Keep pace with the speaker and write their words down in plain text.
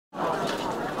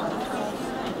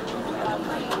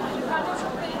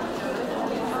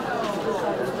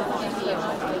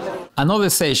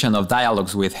Another session of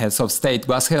dialogues with heads of state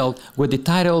was held with the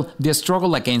title The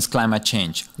Struggle Against Climate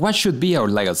Change. What should be our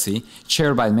legacy?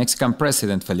 Chaired by Mexican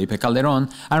President Felipe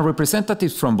Calderón and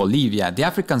representatives from Bolivia, the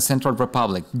African Central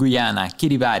Republic, Guyana,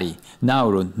 Kiribati,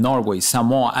 Nauru, Norway,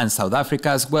 Samoa, and South Africa,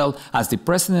 as well as the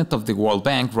President of the World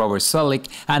Bank, Robert Zoellick,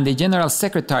 and the General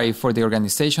Secretary for the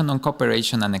Organization on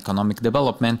Cooperation and Economic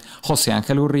Development, José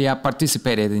Ángel Urría,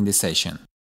 participated in the session.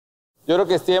 I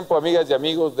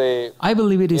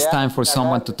believe it is time for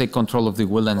someone to take control of the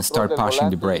wheel and start pushing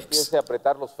the brakes. The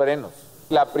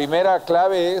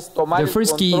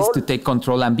first key is to take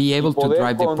control and be able to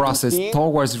drive the process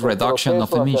towards reduction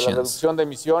of emissions.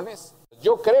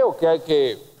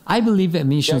 I believe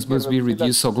emissions must be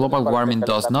reduced so global warming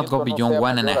does not go beyond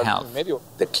 1.5.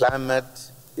 The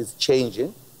climate is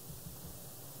changing,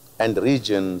 and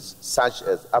regions such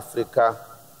as Africa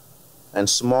and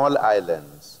small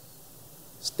islands,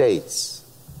 states,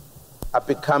 are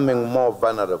becoming more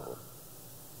vulnerable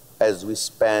as we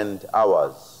spend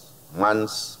hours,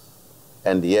 months,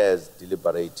 and years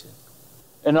deliberating.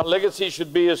 And our legacy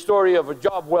should be a story of a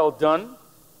job well done,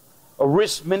 a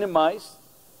risk minimized,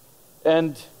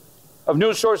 and of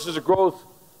new sources of growth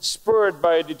spurred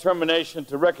by a determination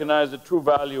to recognize the true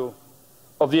value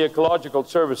of the ecological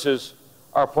services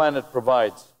our planet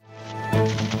provides.